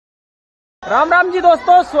राम राम जी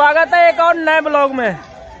दोस्तों, स्वागत है एक और नए ब्लॉग में।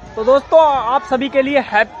 तो दोस्तों आप सभी के लिए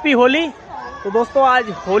हैप्पी होली। तो दोस्तों आज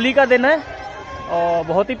होली का दिन है और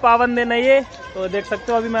बहुत ही पावन दिन है ये। तो देख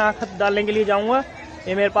सकते हो अभी मैं आँख डालने के लिए जाऊंगा।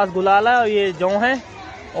 ये मेरे पास गुलाल है और ये जौ है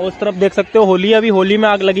और उस तरफ देख सकते हो होली। अभी होली में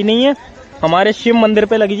आग लगी नहीं है, हमारे शिव मंदिर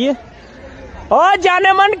पे लगी है। और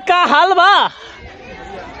जाने मन का हलवा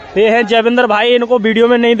ये है जयविंदर भाई। इनको वीडियो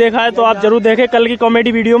में नहीं देखा है तो आप जरूर देखें, कल की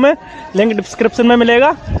कॉमेडी वीडियो में, लिंक डिस्क्रिप्शन में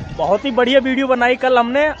मिलेगा। बहुत ही बढ़िया वीडियो बनाई कल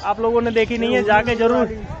हमने, आप लोगों ने देखी नहीं है जाके जरूर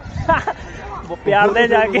वो प्यार दे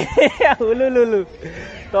जाके लुलु।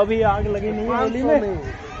 तो अभी आग लगी नहीं है होली में,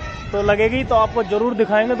 तो लगेगी तो आपको जरूर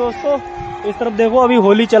दिखाएंगे दोस्तों। इस तरफ देखो अभी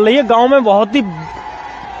होली चल रही है गाँव में, बहुत ही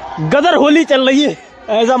गदर होली चल रही है,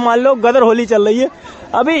 ऐसा मान लो गदर होली चल रही है।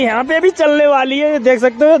 अभी यहाँ पे भी चलने वाली है, देख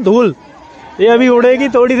सकते हो धूल, ये अभी उड़ेगी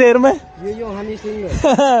थोड़ी देर में। ये जो हनी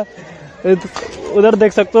सिंह उधर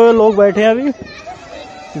देख सकते हो लोग बैठे हैं, अभी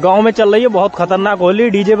गांव में चल रही है बहुत खतरनाक होली।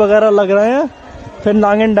 डीजे वगैरह लग रहे हैं, फिर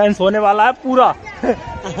नागिन डांस होने वाला है पूरा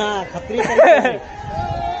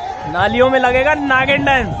नालियों में लगेगा नागिन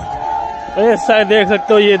डांस। ऐसा देख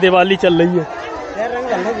सकते हो ये दिवाली चल रही है।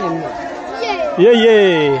 ये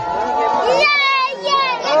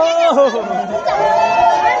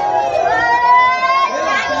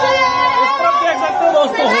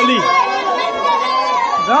दोस्तों होली,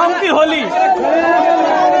 गांव की होली।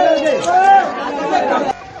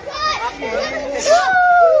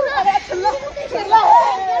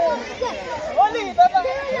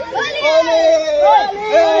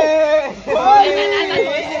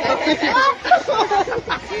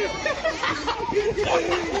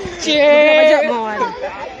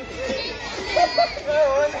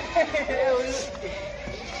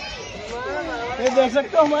 ये देख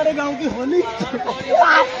सकते हो हमारे गांव की होली।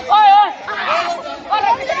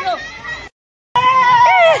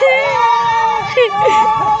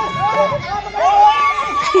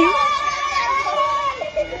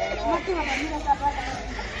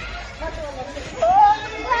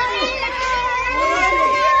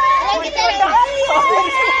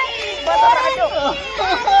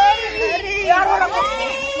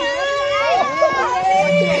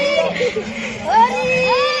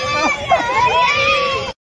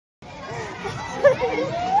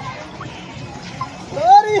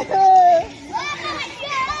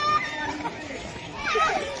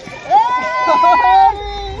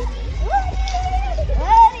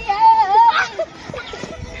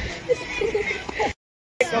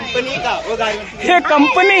 ये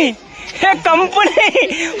कंपनी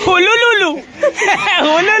हुलुलुलु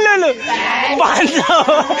 500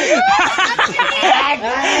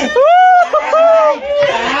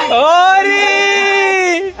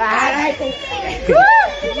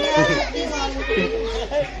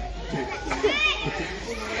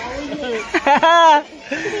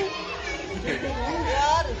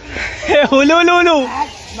 हुलुलुलु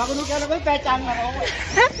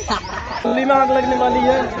होली में आग लगने वाली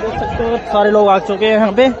है, देख सकते हो सारे लोग आ चुके हैं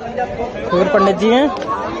यहाँ पे। फिर पंडित जी हैं,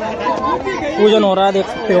 पूजन हो रहा है, देख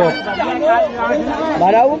सकते हो।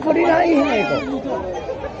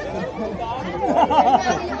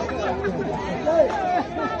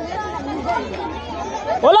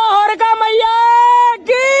 बोलो होरिका मैया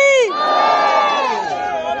की।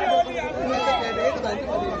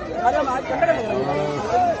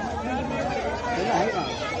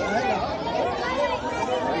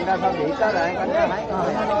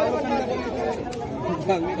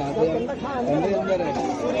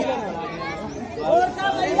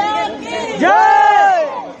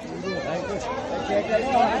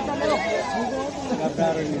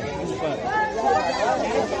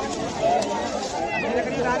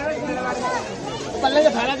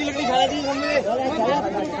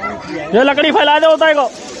 ये लकड़ी फैला दे होता है को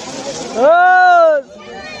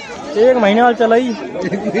 1 महीने वाल चलाई, 1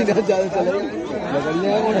 महीना ज्यादा चलाई।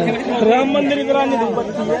 राम मंदिर इतना नहीं धूप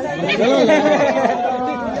पड़ती है।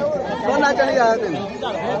 ना चली जाते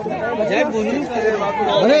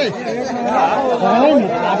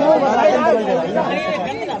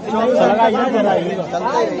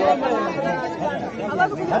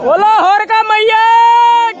बोलो होरिका मैया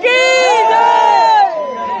की।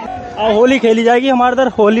 और होली खेली जाएगी हमारे इधर।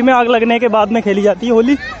 होली में आग लगने के बाद में खेली जाती है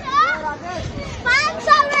होली।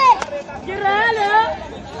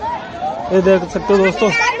 ये देख सकते हो दोस्तों,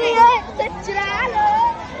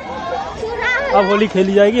 अब होली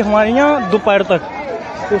खेली जाएगी हमारे यहाँ दोपहर तक।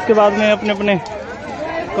 तो उसके बाद में अपने अपने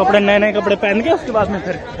कपड़े, नए नए कपड़े पहन के उसके बाद में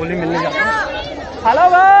फिर होली मिलने जाते हैं। हेलो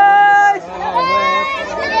भाई,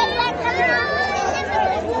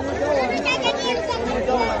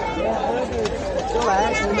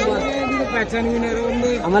 पहचान भी नहीं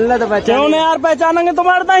रहा। क्यों नहीं यार पहचानेंगे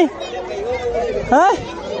तुम्हारे ताई।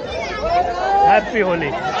 हैप्पी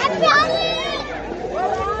होली।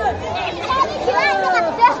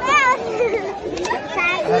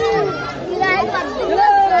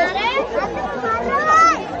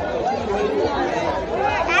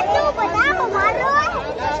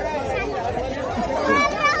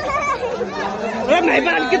 नहीं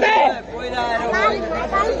बाल कितने